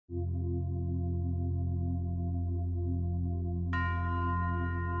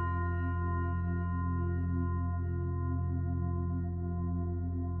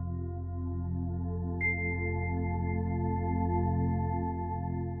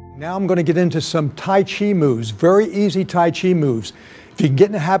Now I'm going to get into some Tai Chi moves, very easy Tai Chi moves. If you can get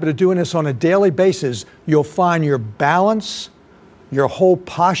in the habit of doing this on a daily basis, you'll find your balance, your whole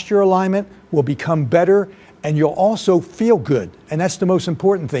posture alignment will become better, and you'll also feel good. And that's the most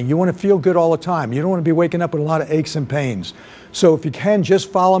important thing. You want to feel good all the time. You don't want to be waking up with a lot of aches and pains. So if you can,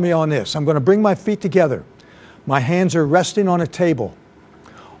 just follow me on this. I'm going to bring my feet together. My hands are resting on a table.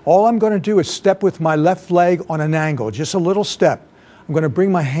 All I'm going to do is step with my left leg on an angle, just a little step. I'm going to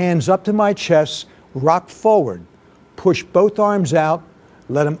bring my hands up to my chest, rock forward, push both arms out,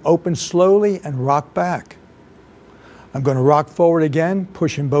 let them open slowly and rock back. I'm going to rock forward again,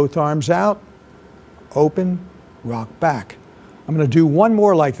 pushing both arms out, open, rock back. I'm going to do one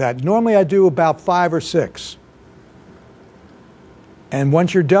more like that. Normally I do about 5 or 6. And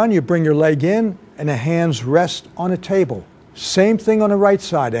once you're done, you bring your leg in and the hands rest on a table. Same thing on the right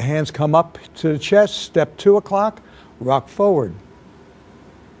side. The hands come up to the chest, step 2 o'clock, rock forward.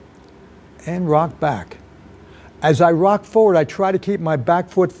 And rock back. As I rock forward, I try to keep my back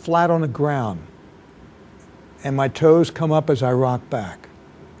foot flat on the ground. And my toes come up as I rock back.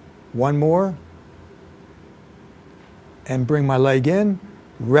 One more. And bring my leg in.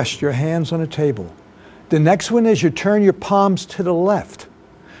 Rest your hands on the table. The next one is you turn your palms to the left.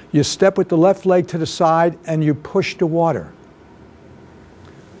 You step with the left leg to the side and you push the water.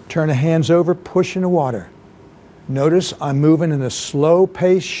 Turn the hands over, push in the water. Notice I'm moving in a slow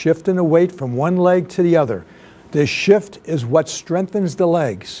pace, shifting the weight from one leg to the other. This shift is what strengthens the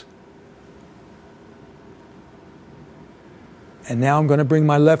legs. And now I'm going to bring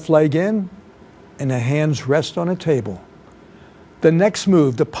my left leg in and the hands rest on a table. The next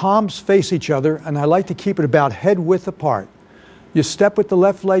move, the palms face each other, and I like to keep it about head width apart. You step with the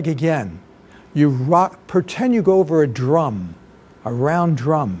left leg again. You rock, pretend you go over a drum, a round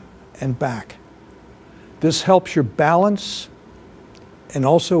drum, and back. This helps your balance and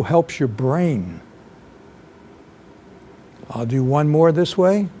also helps your brain. I'll do one more this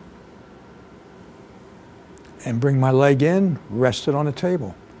way. And bring my leg in, rest it on the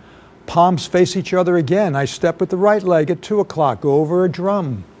table. Palms face each other again. I step with the right leg at 2 o'clock, go over a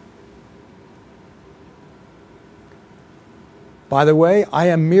drum. By the way, I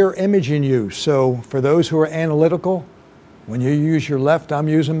am mirror imaging you, so for those who are analytical, when you use your left, I'm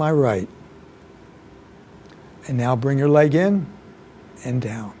using my right. And now bring your leg in and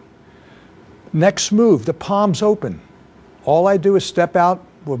down. Next move, the palms open. All I do is step out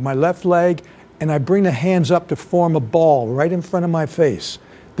with my left leg and I bring the hands up to form a ball right in front of my face.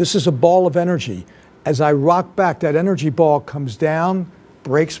 This is a ball of energy. As I rock back, that energy ball comes down,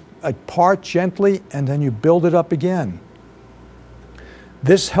 breaks apart gently, and then you build it up again.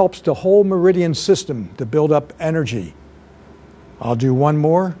 This helps the whole meridian system to build up energy. I'll do one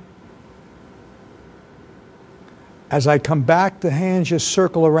more. As I come back, the hands just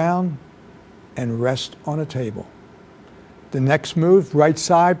circle around and rest on a table. The next move, right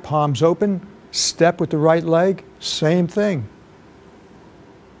side, palms open, step with the right leg, same thing.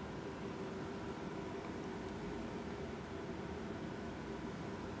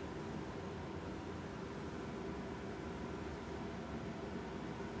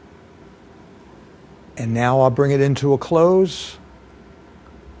 And now I'll bring it into a close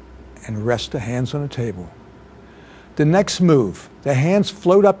and rest the hands on the table. The next move, the hands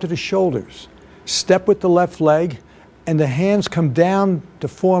float up to the shoulders. Step with the left leg, and the hands come down to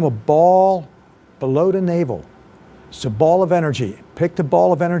form a ball below the navel. It's a ball of energy. Pick the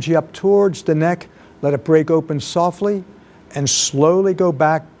ball of energy up towards the neck, let it break open softly, and slowly go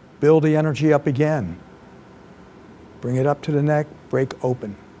back, build the energy up again. Bring it up to the neck, break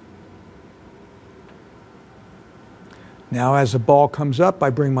open. Now as the ball comes up, I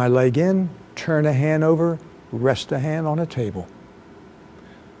bring my leg in, turn the hand over, rest the hand on a table.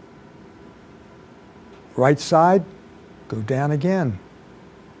 Right side, go down again.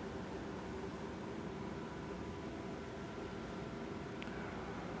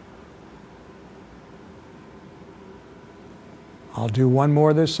 I'll do one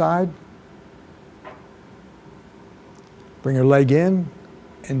more this side. Bring your leg in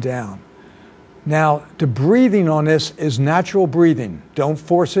and down. Now, the breathing on this is natural breathing. Don't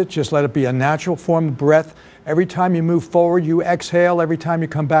force it, just let it be a natural form of breath. Every time you move forward, you exhale. Every time you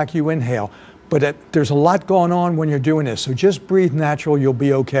come back, you inhale. But there's a lot going on when you're doing this, so just breathe natural, you'll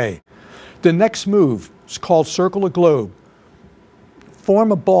be okay. The next move is called Circle the Globe.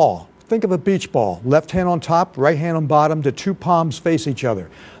 Form a ball. Think of a beach ball. Left hand on top, right hand on bottom. The two palms face each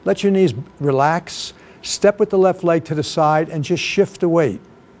other. Let your knees relax. Step with the left leg to the side and just shift the weight.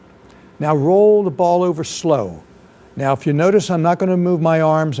 Now roll the ball over slow. Now if you notice, I'm not going to move my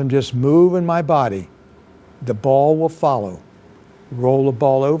arms, I'm just moving my body. The ball will follow. Roll the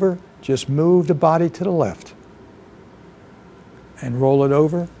ball over, just move the body to the left. And roll it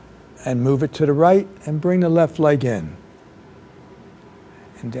over, and move it to the right, and bring the left leg in.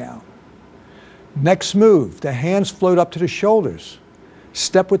 And down. Next move, the hands float up to the shoulders.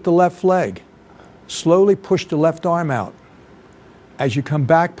 Step with the left leg. Slowly push the left arm out. As you come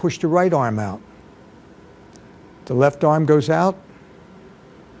back, push the right arm out. The left arm goes out,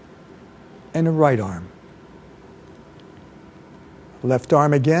 and the right arm. Left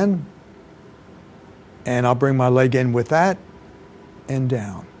arm again, and I'll bring my leg in with that, and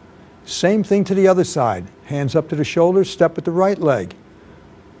down. Same thing to the other side. Hands up to the shoulders, step with the right leg.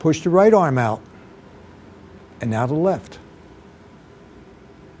 Push the right arm out, and now the left.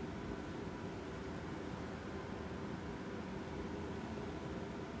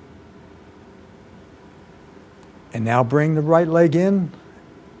 And now bring the right leg in,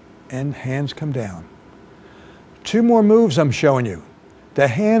 and hands come down. 2 more moves I'm showing you. The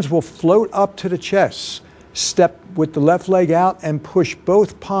hands will float up to the chest. Step with the left leg out and push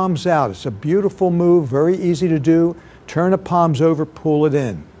both palms out. It's a beautiful move, very easy to do. Turn the palms over, pull it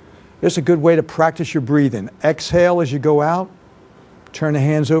in. It's a good way to practice your breathing. Exhale as you go out. Turn the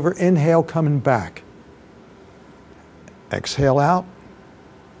hands over. Inhale, coming back. Exhale out.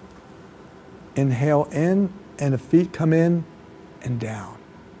 Inhale in, and the feet come in and down.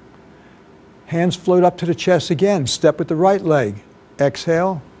 Hands float up to the chest again. Step with the right leg.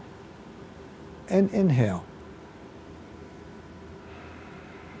 Exhale and inhale.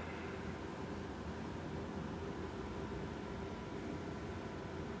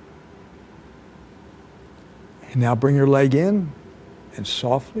 And now bring your leg in and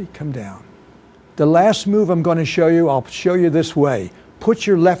softly come down. The last move I'm going to show you, I'll show you this way. Put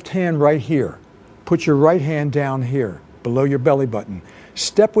your left hand right here. Put your right hand down here, below your belly button.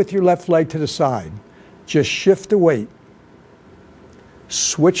 Step with your left leg to the side. Just shift the weight.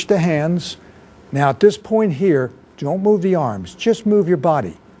 Switch the hands. Now at this point here, don't move the arms, just move your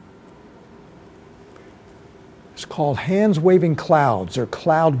body. It's called hands waving clouds or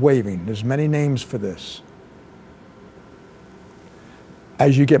cloud waving. There's many names for this.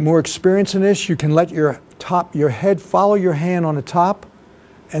 As you get more experience in this, you can let your head follow your hand on the top,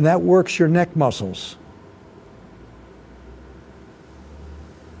 and that works your neck muscles.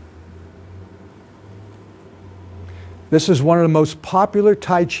 This is one of the most popular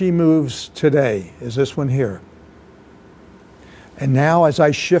Tai Chi moves today, is this one here. And now as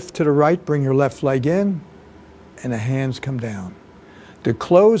I shift to the right, bring your left leg in, and the hands come down. To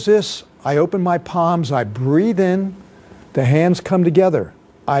close this, I open my palms, I breathe in, the hands come together.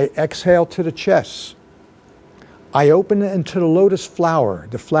 I exhale to the chest. I open it into the lotus flower,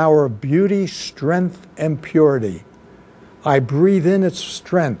 the flower of beauty, strength, and purity. I breathe in its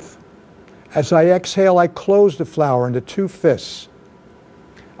strength. As I exhale, I close the flower into 2 fists.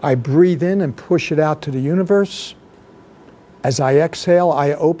 I breathe in and push it out to the universe. As I exhale,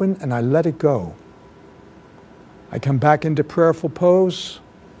 I open and I let it go. I come back into prayerful pose.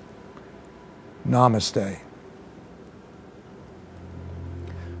 Namaste.